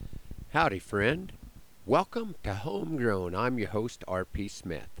Howdy, friend. Welcome to Homegrown. I'm your host, R.P.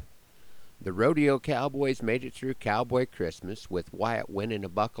 Smith. The rodeo cowboys made it through Cowboy Christmas with Wyatt winning a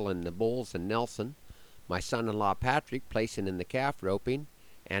buckle in the bulls and Nelson, my son-in-law Patrick placing in the calf roping,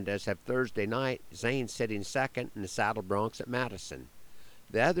 and as of Thursday night, Zane sitting second in the saddle broncs at Madison.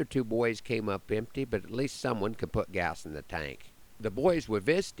 The other two boys came up empty, but at least someone could put gas in the tank. The boys were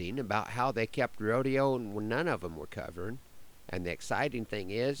visiting about how they kept rodeo when none of them were covering, and the exciting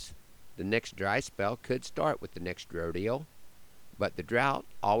thing is, the next dry spell could start with the next rodeo, but the drought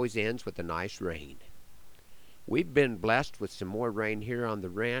always ends with a nice rain. We've been blessed with some more rain here on the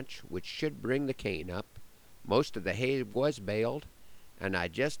ranch, which should bring the cane up. Most of the hay was baled, and I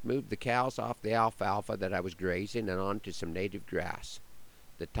just moved the cows off the alfalfa that I was grazing and onto some native grass.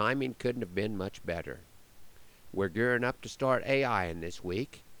 The timing couldn't have been much better. We're gearing up to start AIing this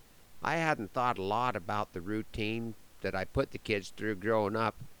week. I hadn't thought a lot about the routine that I put the kids through growing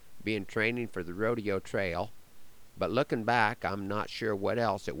up, being training for the rodeo trail, but looking back, I'm not sure what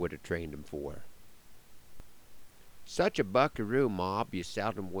else it would have trained them for. Such a buckaroo mob you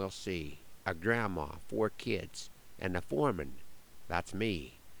seldom will see. A grandma, 4 kids, and a foreman, that's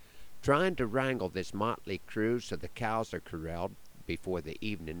me, trying to wrangle this motley crew so the cows are corralled before the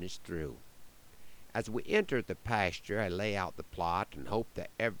evening is through. As we enter the pasture, I lay out the plot and hope that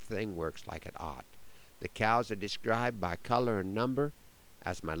everything works like it ought. The cows are described by color and number.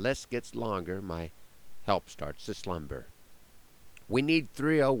 As my list gets longer, my help starts to slumber. We need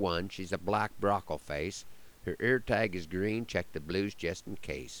 301. She's a black brockle face. Her ear tag is green. Check the blues just in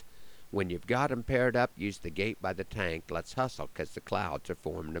case. When you've got 'em paired up, use the gate by the tank. Let's hustle, 'cause the clouds are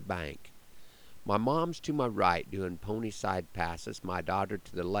forming a bank. My mom's to my right doing pony side passes. My daughter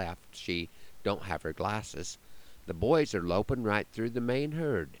to the left. She don't have her glasses. The boys are loping right through the main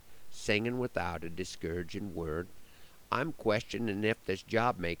herd, singing without a discouraging word. I'm questioning if this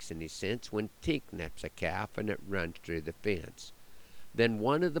job makes any sense when Tink nips a calf and it runs through the fence. Then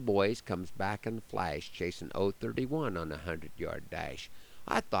one of the boys comes back in a flash, chasing 031 on a 100-yard dash.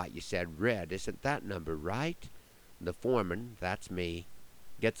 I thought you said red. Isn't that number right? The foreman, that's me,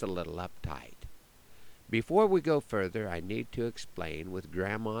 gets a little uptight. Before we go further, I need to explain, with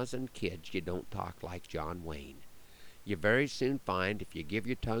grandmas and kids, you don't talk like John Wayne. You very soon find, if you give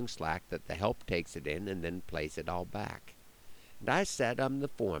your tongue slack, that the help takes it in and then plays it all back. And I said I'm the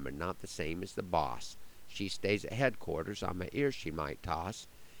foreman, not the same as the boss. She stays at headquarters. On my ear she might toss,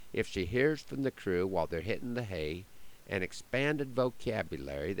 if she hears from the crew while they're hitting the hay, an expanded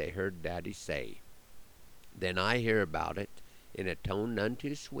vocabulary they heard Daddy say. Then I hear about it in a tone none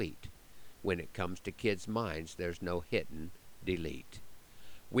too sweet. When it comes to kids' minds, there's no hittin' delete.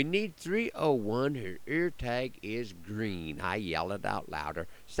 We need 301. Her ear tag is green. I yell it out louder.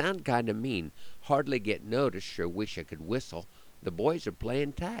 Sound kinda mean. Hardly get noticed. Sure wish I could whistle. The boys are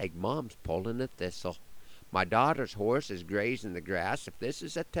playing tag. Mom's pulling a thistle. My daughter's horse is grazing the grass. If this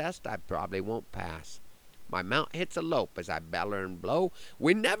is a test, I probably won't pass. My mount hits a lope as I beller and blow.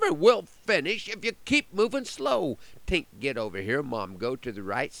 We never will finish if you keep moving slow. Tink, get over here. Mom, go to the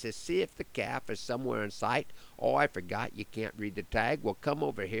right. Says, see if the calf is somewhere in sight. Oh, I forgot you can't read the tag. Well, come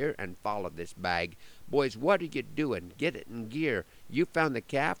over here and follow this bag. Boys, what are you doing? Get it in gear. You found the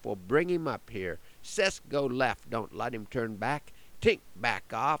calf. Well, bring him up here. Sis, go left. Don't let him turn back. Tink,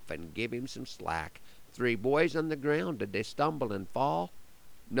 back off and give him some slack. 3 boys on the ground. Did they stumble and fall?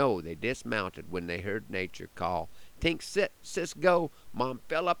 No, they dismounted when they heard nature call. Tink, sit, sis, go. Mom,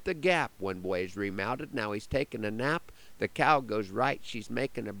 fill up the gap. One boy is remounted. Now he's taking a nap. The cow goes right. She's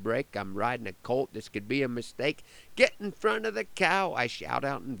making a break. I'm riding a colt. This could be a mistake. Get in front of the cow, I shout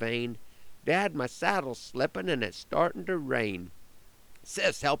out in vain. Dad, my saddle's slipping and it's starting to rain.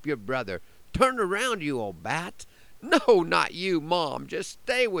 Sis, help your brother. Turn around, you old bat. No, not you, Mom. Just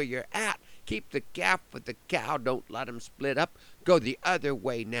stay where you're at. Keep the calf with the cow. Don't let 'em split up. Go the other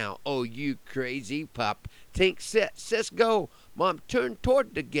way now. Oh, you crazy pup. Tink, sit. Sis, go. Mom, turn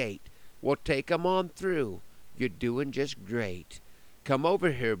toward the gate. We'll take 'em on through. You're doing just great. Come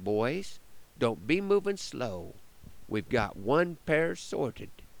over here, boys. Don't be moving slow. We've got 1 pair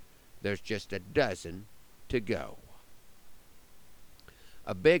sorted. There's just a dozen to go.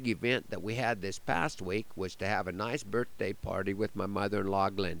 A big event that we had this past week was to have a nice birthday party with my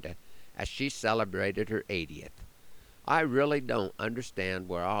mother-in-law, Glenda, as she celebrated her 80th. I really don't understand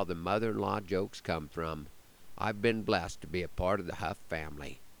where all the mother-in-law jokes come from. I've been blessed to be a part of the Huff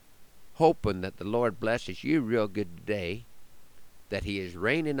family. Hoping that the Lord blesses you real good today, that He is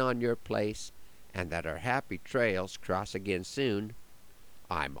raining on your place, and that our happy trails cross again soon.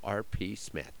 I'm R.P. Smith.